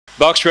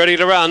Box ready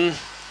to run.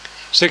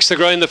 6 the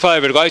green, the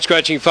favourite. Low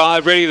scratching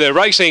 5 ready. They're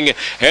racing.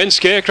 And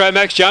Scarecrow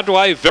Max jumped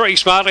away very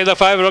smartly. The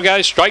favourite will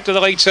go straight to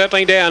the lead,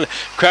 settling down.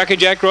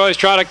 Crackerjack Roy is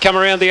trying to come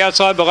around the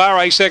outside.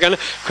 Balare second.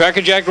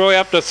 Crackerjack Roy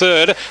up to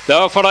third. They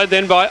were followed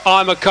then by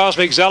I'm a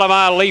Cosmic.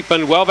 Zalamar Leap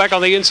and well back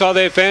on the inside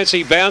there.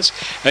 Fancy Bounce.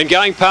 And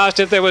going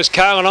past it there was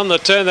Carlin on the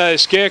turn there.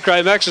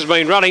 Scarecrow Max has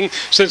been running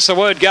since the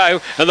word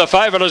go. And the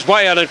favourite is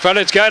way out in front.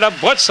 It's going to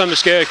blitz them,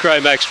 Scarecrow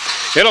Max.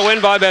 It'll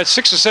win by about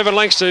 6 or 7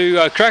 lengths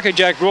to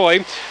Crackerjack Roy.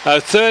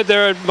 Third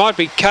there it might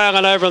be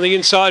Carlin over on the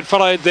inside,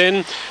 followed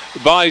then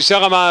by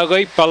Zalamar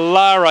Leap,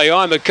 Balare,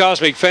 I'm a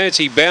Cosmic,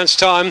 Fancy Bounce,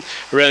 time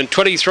around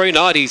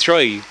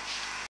 23.93.